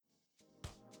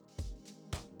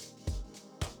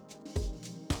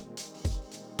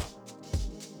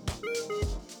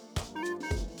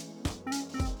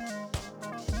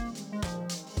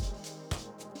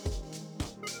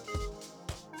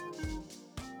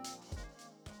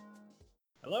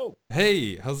Hello.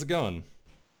 Hey, how's it going?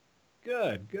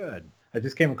 Good, good. I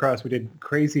just came across we did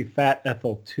Crazy Fat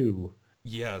Ethel 2,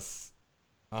 Yes.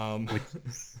 Um, which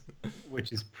is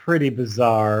which is pretty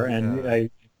bizarre, and yeah. I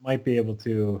might be able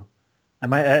to.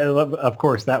 Of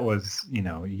course, that was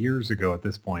years ago at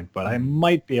this point, but I hmm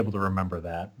might be able to remember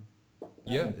that.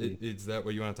 That Yeah, might be is that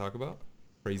what you want to talk about?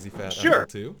 Crazy Fat Ethel sure.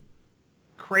 2?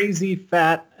 Crazy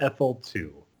Fat Ethel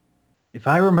 2. If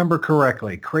I remember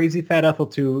correctly, Crazy Fat Ethel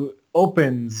 2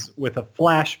 opens with a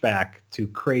flashback to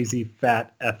Crazy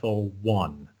Fat Ethel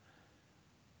 1.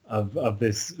 Of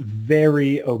this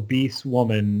very obese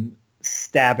woman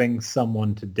stabbing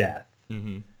someone to death.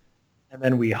 hmm And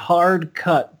then we hard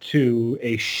cut to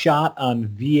a shot on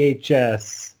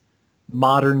VHS,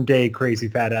 modern day Crazy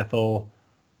Fat Ethel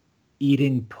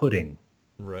eating pudding,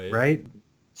 Right. right?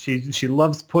 She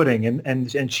loves pudding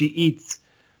and she eats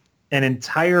an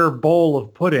entire bowl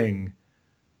of pudding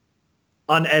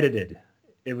unedited.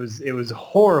 It was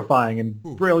horrifying and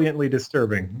Ooh. brilliantly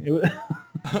disturbing.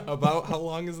 About how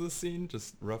long is this scene?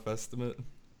 Just rough estimate?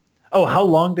 Oh, how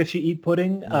long does she eat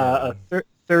pudding? Yeah.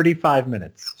 35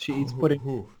 minutes. She eats Ooh, pudding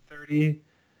ooh. 35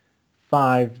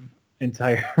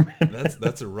 entire That's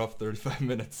minutes. a rough 35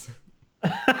 minutes.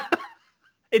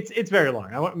 It's very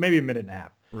long. I want maybe a minute and a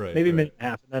half. Right, Maybe a right. minute and a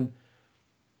half.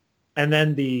 And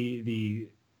then the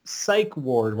psych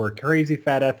ward where Crazy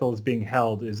Fat Ethel is being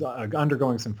held is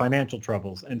undergoing some financial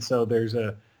troubles. And so there's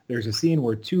a scene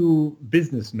where two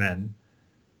businessmen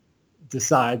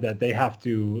decide that they have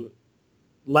to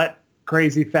let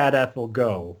Crazy Fat Ethel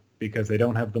go because they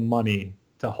don't have the money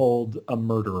to hold a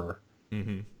murderer.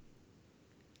 hmm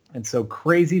And so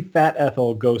Crazy Fat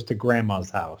Ethel goes to Grandma's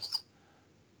house.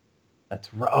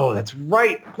 That's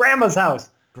right, Grandma's house.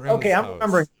 Okay, Grandma's I'm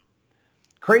remembering. house.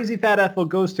 Crazy Fat Ethel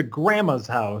goes to Grandma's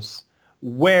house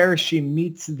where she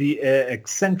meets the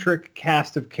eccentric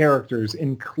cast of characters,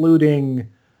 including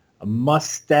a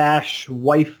mustache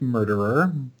wife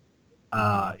murderer.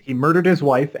 hmm He murdered his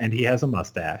wife, and he has a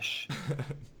mustache.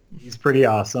 He's pretty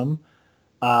awesome.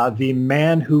 The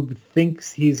man who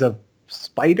thinks he's a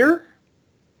spider,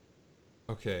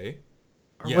 Okay.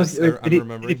 or was Yes, or I'm did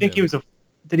he remembering think he him. was a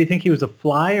did he think he was a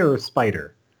fly or a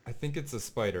spider? I think it's a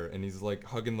spider, and he's like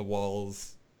hugging the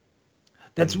walls,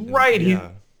 That's and right.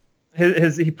 yeah.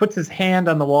 He puts his hand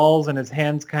on the walls, and his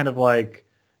hands kind of like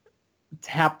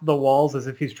tap the walls as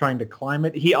if he's trying to climb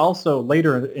it. He also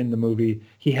later in the movie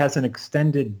he has an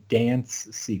extended dance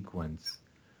sequence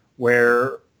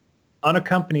where,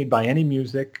 unaccompanied by any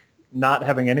music, not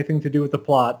having anything to do with the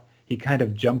plot, he kind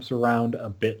of jumps around a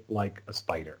bit like a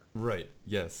spider. Right,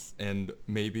 yes. And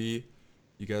maybe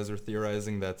you guys are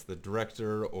theorizing that's the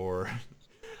director or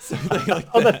something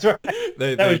like Oh, that's that. right.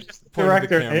 That was They just the pointed the director.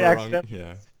 camera wrong.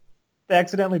 Yeah. They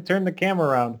accidentally turned the camera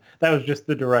around. That was just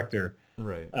the director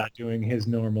Right. doing his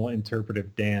normal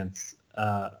interpretive dance.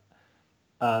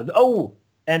 Oh,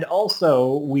 and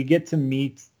also we get to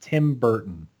meet Tim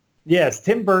Burton. Yes,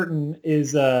 Tim Burton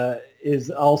is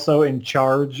also in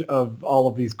charge of all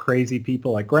of these crazy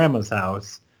people at Grandma's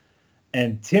house,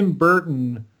 and Tim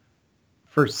Burton,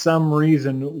 for some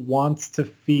reason, wants to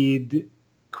feed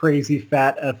Crazy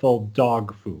Fat Ethel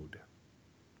dog food.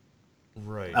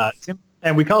 Right.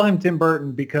 And we call him Tim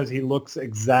Burton because he looks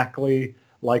exactly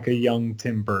like a young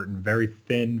Tim Burton, very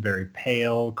thin, very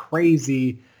pale,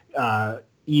 crazy, uh,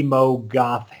 emo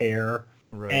goth hair.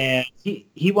 Right. And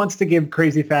he wants to give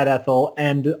Crazy Fat Ethel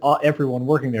and everyone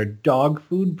working there dog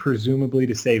food, presumably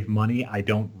to save money. I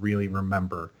don't really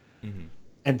remember. hmm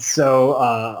And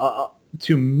so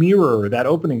to mirror that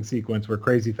opening sequence where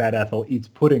Crazy Fat Ethel eats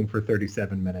pudding for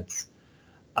 37 minutes,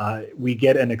 we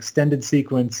get an extended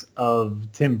sequence of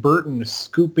Tim Burton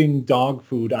scooping dog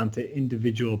food onto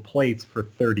individual plates for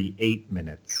 38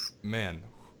 minutes. Man,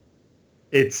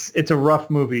 It's a rough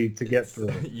movie to get it's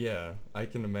through. yeah, I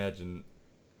can imagine.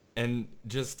 And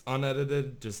just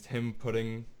unedited, just him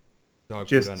putting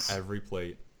dog food on Just every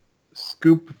plate.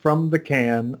 scoop from the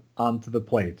can onto the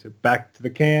plate, back to the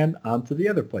can, onto the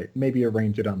other plate. Maybe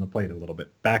arrange it on the plate a little bit.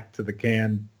 Back to the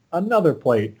can, another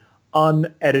plate,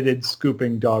 unedited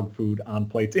scooping dog food on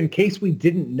plates in case we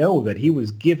didn't know that he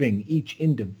was giving each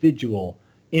individual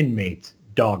inmate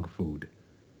dog food. It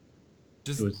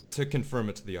Just was to confirm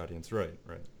it to the audience. Right,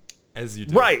 right. As you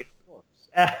do. right. Of course.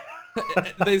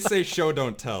 They say show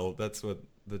don't tell. That's what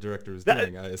the director is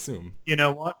That, doing, I assume. you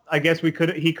know what? I guess he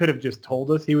could have just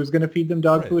told us he was going to feed them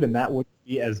dog Right. food, and that would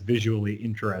be as visually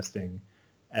interesting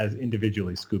as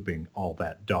individually scooping all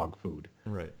that dog food.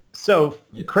 Right. So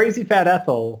Yeah. Crazy Fat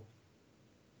Ethel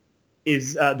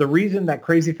is the reason that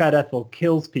Crazy Fat Ethel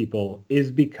kills people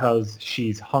is because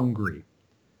she's hungry.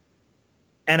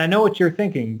 And I know what you're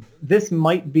thinking. This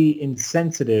might be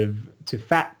insensitive to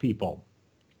fat people.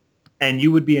 And you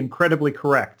would be incredibly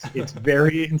correct. It's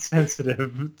very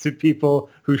insensitive to people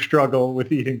who struggle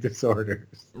with eating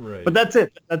disorders. But Right. that's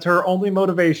it. That's her only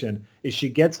motivation is she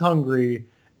gets hungry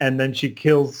and then she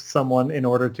kills someone in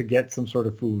order to get some sort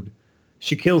of food.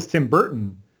 She kills Tim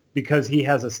Burton because he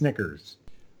has a Snickers.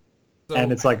 And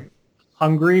So, it's like,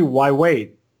 hungry? Why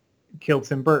wait? Kill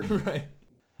Tim Burton. right.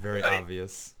 Very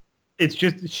obvious. It's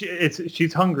just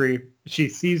she's hungry. She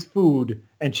sees food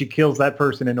and she kills that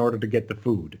person in order to get the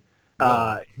food.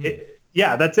 Whoa.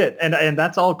 Yeah, that's it. And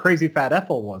that's all Crazy Fat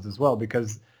Ethel was as well,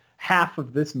 because half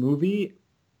of this movie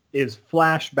is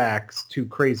flashbacks to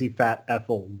Crazy Fat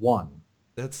Ethel 1.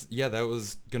 That's yeah, that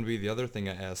was gonna be the other thing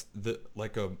I asked. The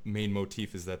like a main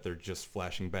motif is that they're just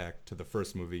flashing back to the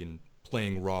first movie and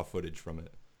playing raw footage from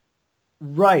it.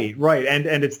 Right, right. And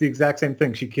it's the exact same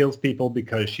thing. She kills people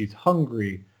because she's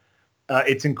hungry.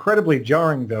 It's incredibly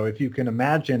jarring, though, if you can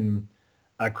imagine.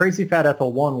 Crazy Fat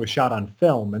Ethel 1 was shot on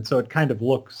film, and so it kind of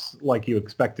looks like you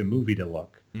expect a movie to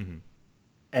look. Hmm.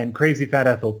 And Crazy Fat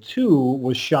Ethel 2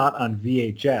 was shot on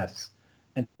VHS.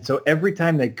 And so every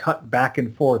time they cut back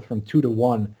and forth from 2 to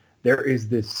 1, there is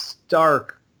this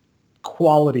stark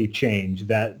quality change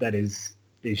that is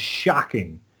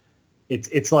shocking.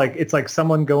 It's like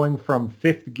someone going from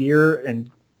fifth gear and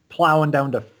plowing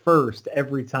down to first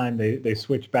every time they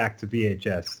switch back to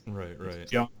VHS. Right, right.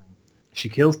 Yeah. She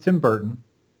kills Tim Burton.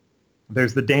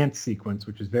 There's the dance sequence,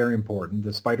 which is very important,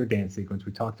 the spider dance sequence.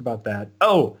 We talked about that.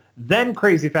 Oh, then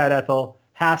Crazy Fat Ethel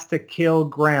has to kill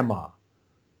Grandma.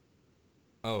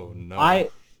 Oh no.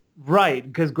 Right,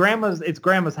 because it's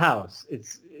Grandma's house.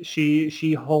 It's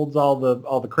she holds all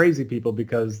the crazy people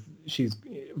because she's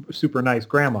super nice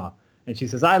Grandma, and she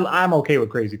says I'm okay with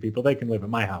crazy people. They can live at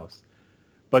my house.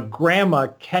 But Grandma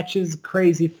catches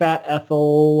Crazy Fat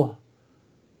Ethel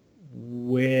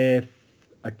with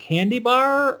a candy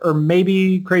bar, or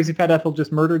maybe Crazy Fat Ethel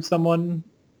just murdered someone,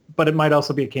 but it might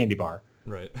also be a candy bar.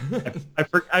 Right.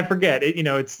 I forget.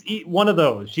 It's one of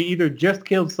those. She either just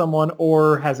killed someone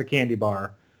or has a candy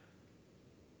bar,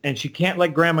 and she can't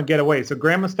let Grandma get away. So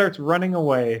Grandma starts running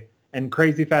away, and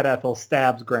Crazy Fat Ethel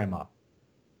stabs Grandma.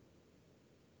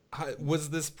 Was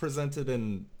this presented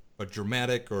in a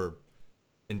dramatic or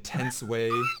intense way?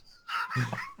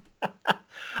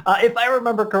 If I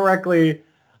remember correctly,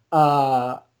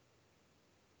 Grandma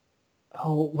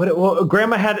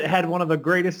had one of the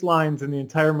greatest lines in the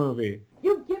entire movie.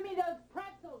 You give me those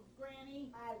pretzels, Granny.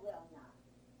 I will not.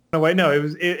 No, wait, no,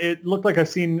 it looked like a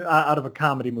scene out of a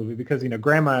comedy movie because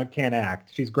Grandma can't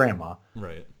act. She's Grandma,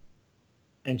 Right.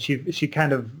 and she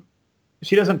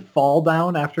doesn't fall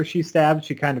down after she's stabbed.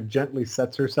 She kind of gently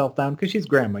sets herself down because she's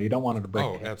Grandma. You don't want her to break.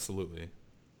 Oh, absolutely.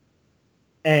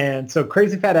 And so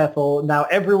Crazy Fat Ethel. Now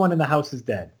everyone in the house is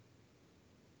dead.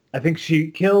 I think she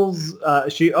kills.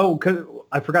 I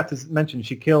forgot to mention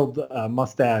she killed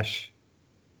Mustache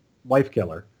Wife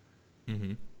Killer.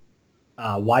 Hmm.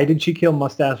 Why did she kill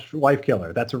Mustache Wife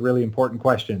Killer? That's a really important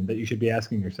question that you should be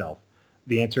asking yourself.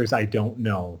 The answer is I don't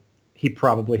know. He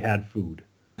probably had food.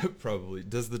 Probably.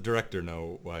 Does the director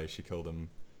know why she killed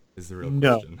him? Is the real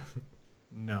No. question.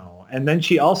 No. And then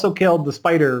she also killed the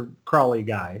spider crawly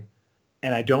guy,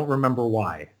 and I don't remember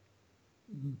why.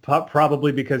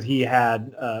 Probably because he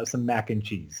had some mac and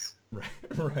cheese. Right.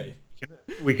 Right.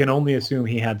 We can only assume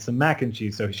he had some mac and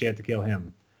cheese, so she had to kill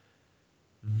him.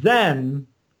 Then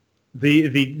the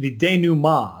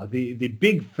denouement, the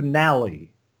big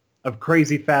finale of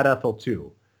Crazy Fat Ethel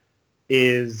 2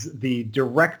 is the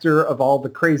director of all the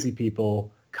crazy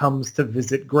people comes to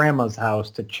visit Grandma's house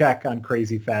to check on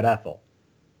Crazy Fat Ethel.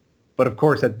 But of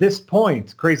course, at this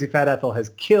point, Crazy Fat Ethel has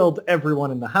killed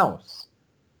everyone in the house.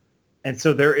 And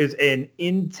so there is an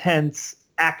intense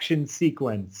action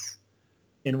sequence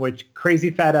in which Crazy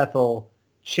Fat Ethel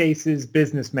chases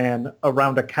Businessman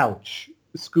around a couch,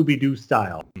 Scooby-Doo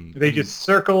style. They just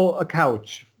circle a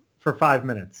couch for 5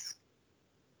 minutes.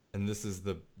 And this is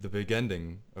the big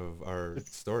ending of our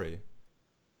story.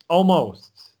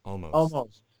 Almost. Almost.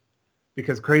 Almost.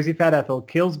 Because Crazy Fat Ethel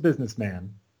kills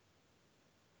Businessman.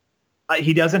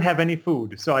 He doesn't have any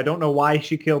food, so I don't know why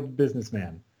she killed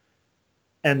Businessman.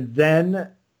 And then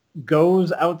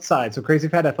goes outside. So Crazy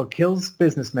Fat Ethel kills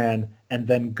Businessman and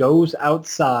then goes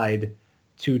outside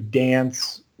to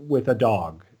dance with a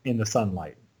dog in the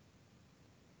sunlight.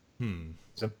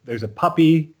 There's a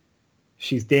puppy.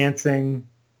 She's dancing,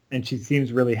 and she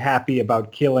seems really happy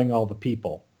about killing all the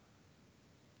people.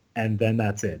 And then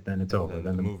that's it. Then it's over.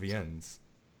 Then the movie ends.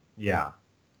 Yeah.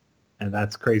 And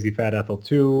that's Crazy Fat Ethel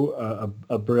 2,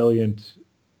 a brilliant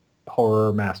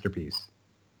horror masterpiece.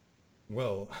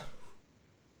 Well,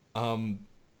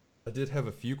 I did have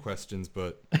a few questions,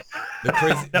 but the Oh,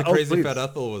 crazy Fat please.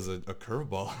 Ethel was a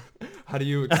curveball. How do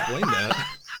you explain that?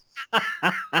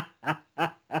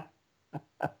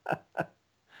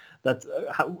 That's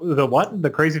the what? The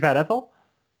Crazy Fat Ethel?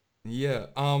 Yeah,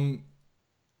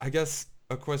 I guess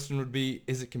a question would be,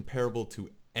 is it comparable to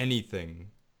anything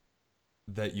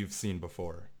that you've seen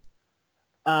before?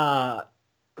 Uh,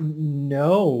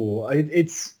 no.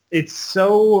 It's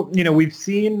so, we've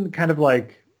seen kind of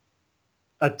like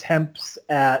attempts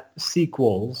at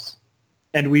sequels,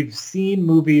 and we've seen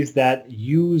movies that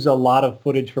use a lot of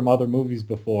footage from other movies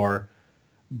before,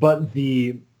 but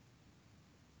the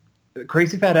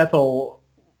Crazy Fat Ethel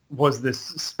was this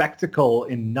spectacle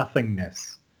in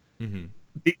nothingness. Hmm.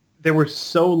 There was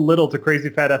so little to Crazy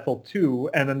Fat Ethel 2,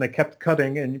 and then they kept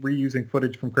cutting and reusing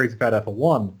footage from Crazy Fat Ethel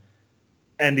 1.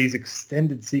 And these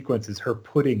extended sequences, her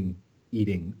pudding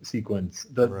eating sequence,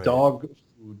 the Right. dog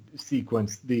food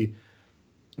sequence,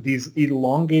 these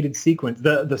elongated sequence,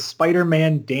 the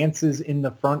Spider-Man dances in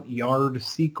the front yard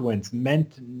sequence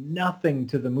meant nothing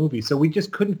to the movie. So we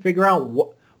just couldn't figure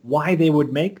out why they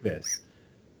would make this.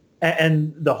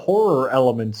 And the horror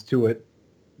elements to it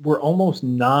were almost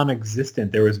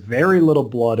non-existent. There was very little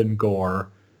blood and gore.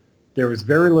 There was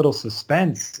very little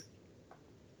suspense.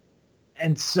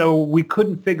 And so we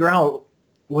couldn't figure out,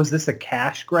 was this a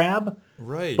cash grab?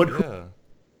 Right, But yeah.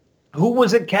 who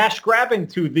was it cash grabbing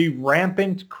to? The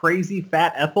rampant, crazy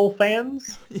Fat Ethel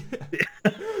fans?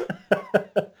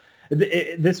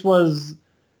 This was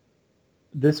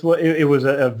it was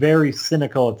a very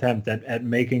cynical attempt at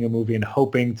making a movie and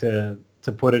hoping to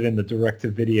put it in the direct to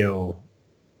video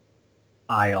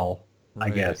aisle, I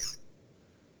Right. guess,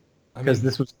 I because mean,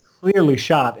 this was clearly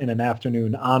shot in an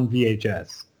afternoon on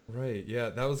VHS. right, yeah,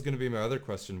 that was gonna be my other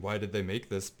question. Why did they make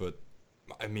this? But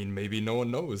I mean, maybe no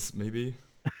one knows. Maybe.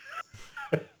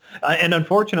 And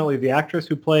unfortunately, the actress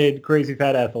who played Crazy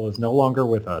Fat Ethel is no longer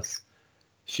with us.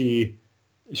 She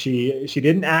she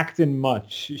didn't act in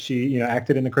much. She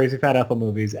acted in the Crazy Fat Ethel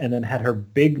movies, and then had her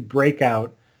big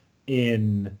breakout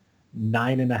in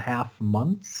 9.5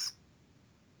 months.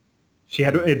 She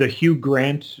had Hmm. the Hugh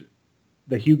Grant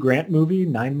movie,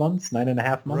 9 months,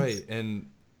 9.5 months. Right, and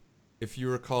if you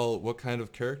recall, what kind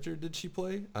of character did she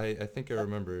play? I think I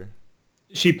remember.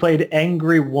 She played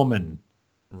Angry Woman.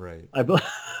 Right. I bel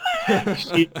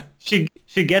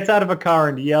she gets out of a car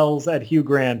and yells at Hugh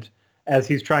Grant as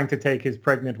he's trying to take his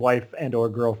pregnant wife and or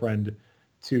girlfriend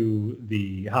to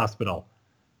the hospital.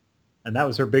 And that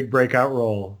was her big breakout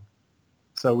role.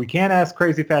 So we can't ask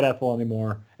Crazy Fat Ethel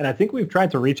anymore. And I think we've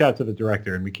tried to reach out to the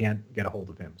director and we can't get a hold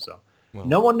of him. So Well,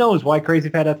 no one knows why Crazy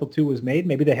Fat Ethel 2 was made.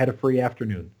 Maybe they had a free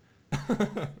afternoon.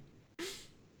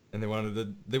 and they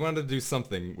wanted to do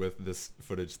something with this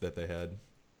footage that they had.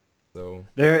 So,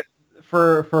 There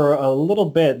for a little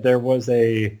bit there was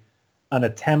a an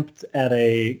attempt at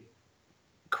a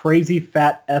Crazy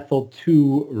Fat Ethel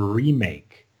 2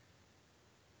 remake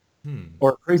hmm.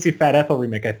 or Crazy Fat Ethel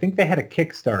remake. I think they had a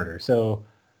Kickstarter. So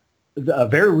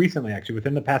very recently, actually,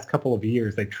 within the past couple of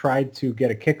years, they tried to get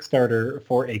a Kickstarter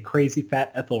for a Crazy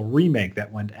Fat Ethel remake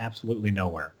that went absolutely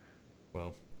nowhere.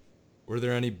 Well, were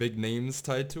there any big names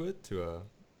tied to it to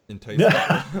entice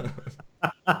people?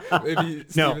 Maybe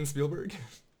No. Steven Spielberg?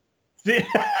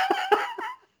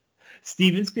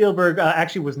 Steven Spielberg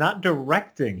actually was not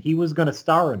directing. He was going to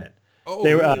star in it. Oh,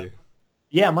 They really?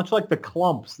 Yeah, much like the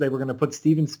Clumps, they were going to put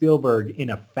Steven Spielberg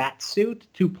in a fat suit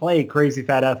to play Crazy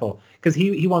Fat Ethel because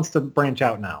he wants to branch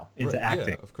out now Right. into Yeah,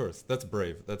 acting. of course. That's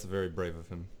brave. That's very brave of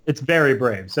him. It's very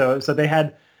brave. So they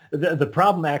had the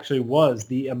problem actually was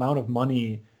the amount of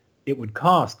money it would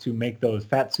cost to make those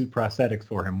fat suit prosthetics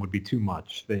for him would be too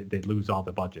much. They'd lose all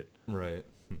the budget. Right.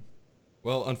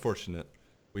 Well, unfortunate.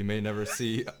 We may never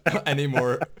see any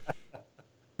more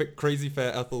Crazy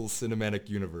Fat Ethel cinematic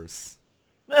universe.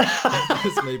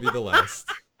 This may be the last.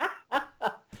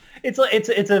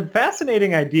 It's a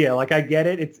fascinating idea. Like I get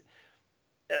it.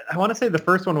 I want to say the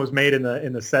first one was made in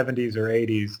the 70s or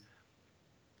 80s,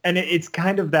 and it's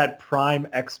kind of that prime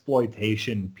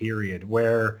exploitation period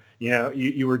where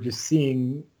you were just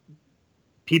seeing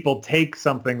people take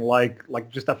something like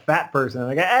just a fat person and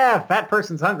like fat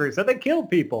person's hungry, so they kill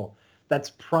people. That's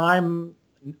prime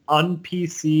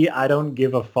un-PC, I don't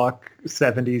give a fuck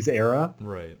 70s era.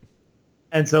 Right.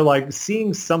 And so like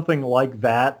seeing something like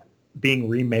that being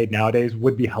remade nowadays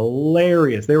would be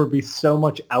hilarious. There would be so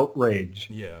much outrage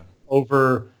Yeah.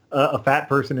 over a fat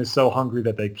person is so hungry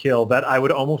that they kill that I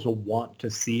would almost want to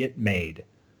see it made.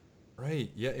 Right.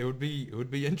 Yeah, it would be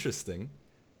interesting.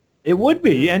 It would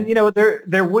be. Yeah. And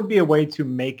there would be a way to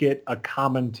make it a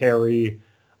commentary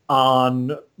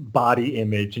on body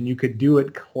image, and you could do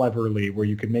it cleverly where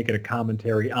you could make it a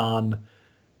commentary on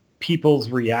people's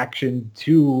reaction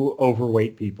to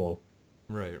overweight people.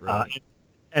 Right, Uh, right.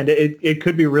 and it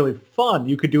could be really fun.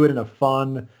 You could do it in a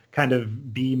fun kind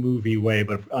of B movie way,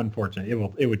 but unfortunately,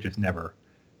 it would just never,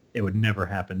 it would never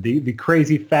happen. The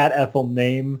crazy Fat Ethel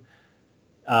name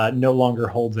no longer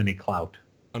holds any clout.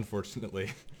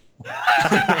 Unfortunately.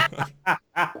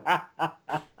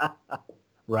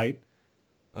 Right?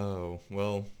 Oh,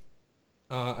 well,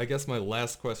 I guess my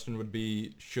last question would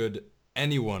be, should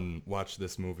anyone watch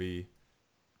this movie?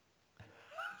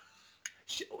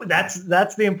 That's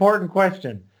the important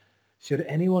question. Should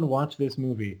anyone watch this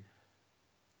movie?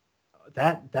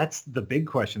 That's the big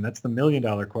question. That's the $1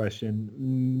 million question.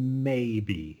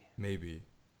 Maybe. Maybe.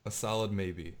 A solid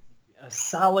maybe. A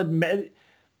solid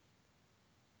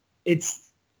it's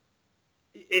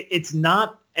it's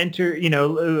not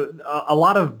a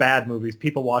lot of bad movies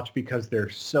people watch because they're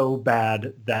so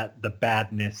bad that the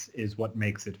badness is what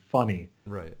makes it funny.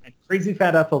 Right. And Crazy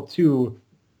Fat Ethel 2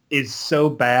 is so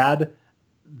bad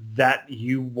that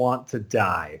you want to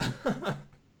die.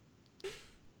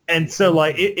 And so,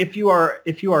 like, if you are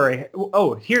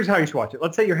here's how you should watch it.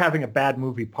 Let's say you're having a bad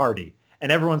movie party and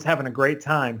everyone's having a great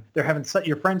time.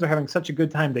 Your friends are having such a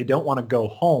good time they don't want to go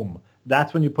home.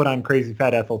 That's when you put on Crazy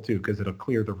Fat Ethel 2 because it'll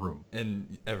clear the room.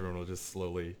 And everyone will just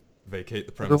slowly vacate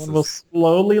the premises. Everyone will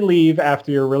slowly leave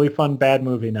after your really fun bad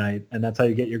movie night, and that's how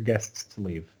you get your guests to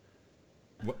leave.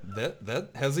 That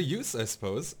has a use, I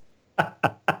suppose.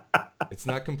 It's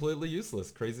not completely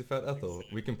useless. Crazy Fat Ethel.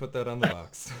 We can put that on the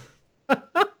box.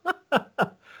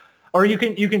 Or you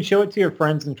can show it to your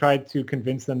friends and try to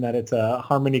convince them that it's a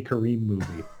Harmony Korine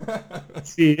movie.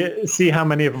 See how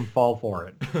many of them fall for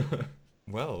it.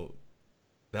 Well,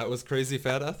 that was Crazy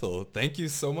Fat Ethel. Thank you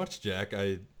so much, Jack.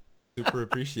 I super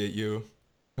appreciate you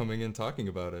coming and talking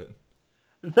about it.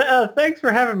 Thanks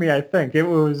for having me. I think it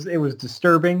was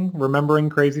disturbing remembering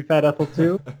Crazy Fat Ethel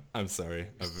 2. I'm sorry.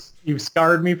 You've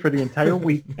scarred me for the entire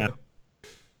week now.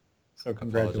 So I apologize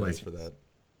congratulations for that.